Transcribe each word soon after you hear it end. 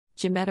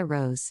Jametta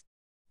Rose.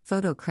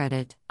 Photo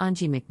credit,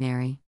 Angie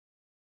McNary.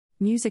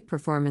 Music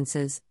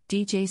performances,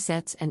 DJ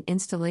sets and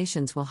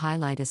installations will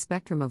highlight a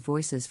spectrum of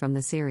voices from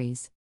the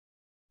series.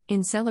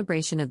 In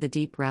celebration of the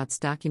Deep Routes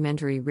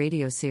documentary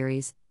radio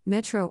series,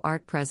 Metro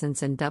Art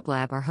Presence and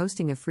Dublab are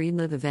hosting a free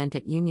live event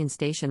at Union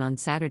Station on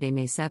Saturday,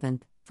 May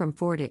 7th, from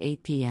 4 to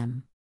 8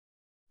 p.m.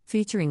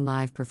 Featuring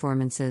live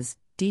performances,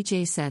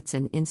 DJ sets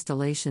and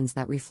installations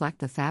that reflect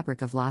the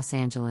fabric of Los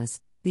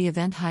Angeles, the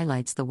event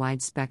highlights the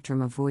wide spectrum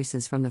of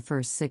voices from the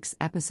first 6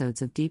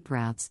 episodes of Deep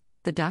Routes,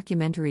 the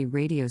documentary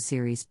radio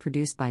series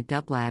produced by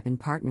Dublab in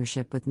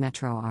partnership with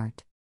Metro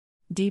Art.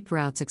 Deep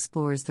Routes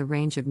explores the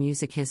range of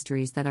music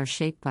histories that are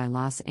shaped by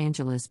Los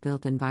Angeles'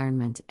 built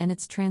environment and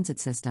its transit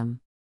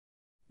system.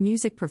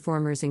 Music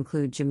performers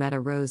include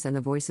Jametta Rose and the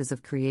Voices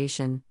of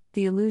Creation,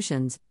 The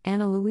Illusions,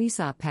 Ana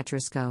Luisa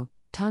Petrisco,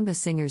 Tonga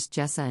singers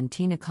Jessa and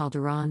Tina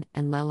Calderon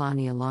and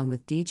Leilani, along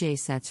with DJ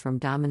sets from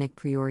Dominic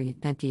Priori,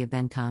 Bentia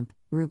Benkamp,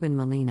 Ruben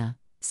Molina,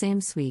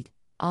 Sam Sweet,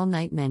 All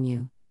Night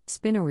Menu,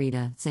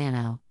 Spinorita,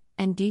 Zano,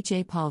 and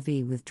DJ Paul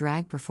V with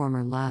drag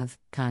performer Love,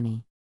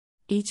 Connie.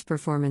 Each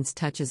performance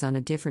touches on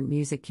a different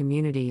music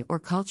community or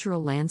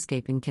cultural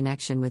landscape in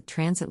connection with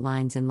transit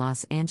lines in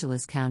Los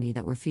Angeles County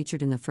that were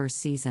featured in the first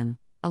season,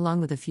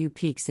 along with a few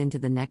peeks into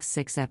the next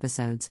 6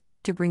 episodes,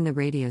 to bring the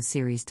radio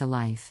series to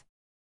life.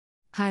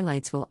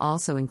 Highlights will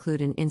also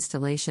include an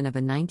installation of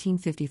a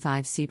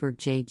 1955 Seeburg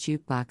Jade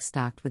jukebox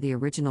stocked with the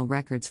original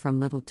records from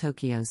Little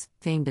Tokyo's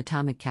famed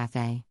Atomic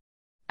Cafe.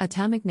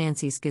 Atomic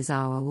Nancy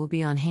Skizawa will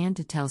be on hand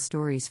to tell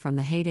stories from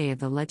the heyday of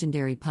the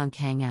legendary punk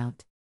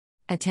hangout.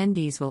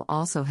 Attendees will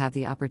also have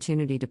the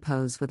opportunity to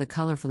pose with a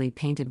colorfully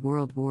painted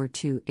World War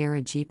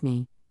II-era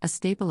jeepney, a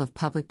staple of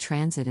public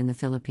transit in the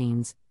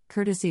Philippines,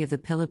 courtesy of the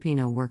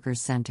Filipino Workers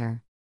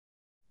Center.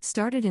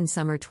 Started in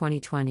summer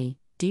 2020,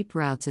 Deep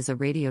Routes is a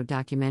radio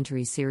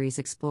documentary series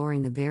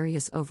exploring the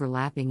various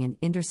overlapping and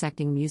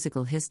intersecting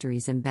musical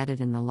histories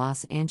embedded in the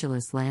Los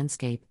Angeles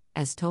landscape,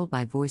 as told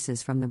by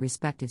voices from the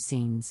respective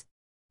scenes.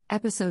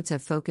 Episodes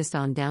have focused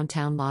on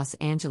downtown Los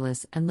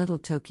Angeles and Little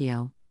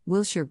Tokyo,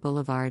 Wilshire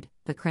Boulevard,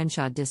 the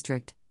Crenshaw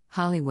District,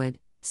 Hollywood,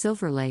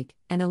 Silver Lake,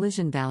 and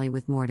Elysian Valley,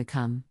 with more to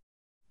come.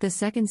 The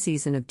second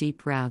season of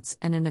Deep Routes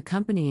and an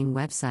accompanying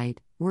website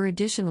were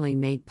additionally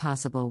made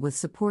possible with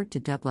support to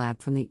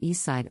Dublab from the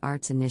Eastside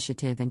Arts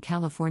Initiative and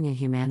California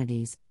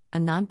Humanities, a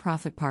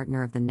nonprofit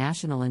partner of the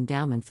National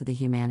Endowment for the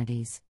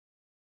Humanities.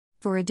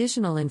 For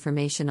additional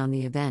information on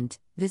the event,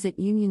 visit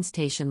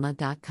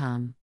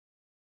unionstationla.com.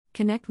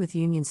 Connect with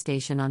Union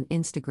Station on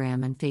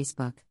Instagram and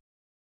Facebook.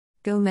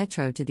 Go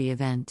Metro to the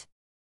event.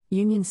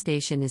 Union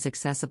Station is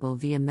accessible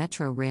via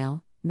Metro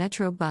Rail,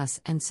 Metro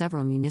Bus, and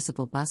several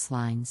municipal bus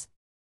lines.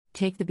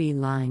 Take the B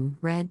line,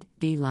 red,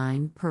 D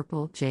line,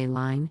 purple, J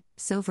line,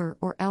 silver,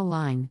 or L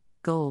line,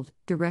 gold,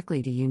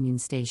 directly to Union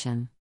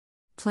Station.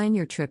 Plan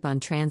your trip on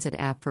Transit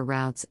app for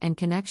routes and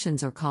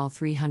connections or call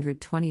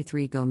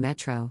 323 GO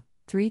Metro,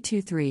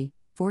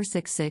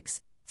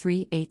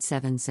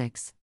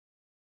 323-466-3876.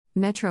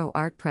 Metro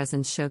Art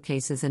Presence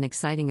showcases an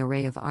exciting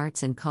array of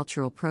arts and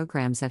cultural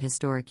programs at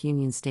historic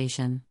Union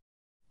Station.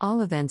 All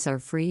events are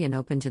free and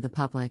open to the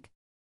public.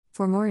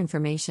 For more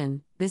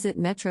information, visit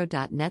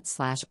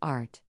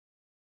metro.net/art.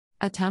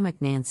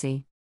 Atomic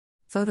Nancy.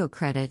 Photo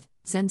credit,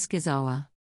 Zen Skizawa.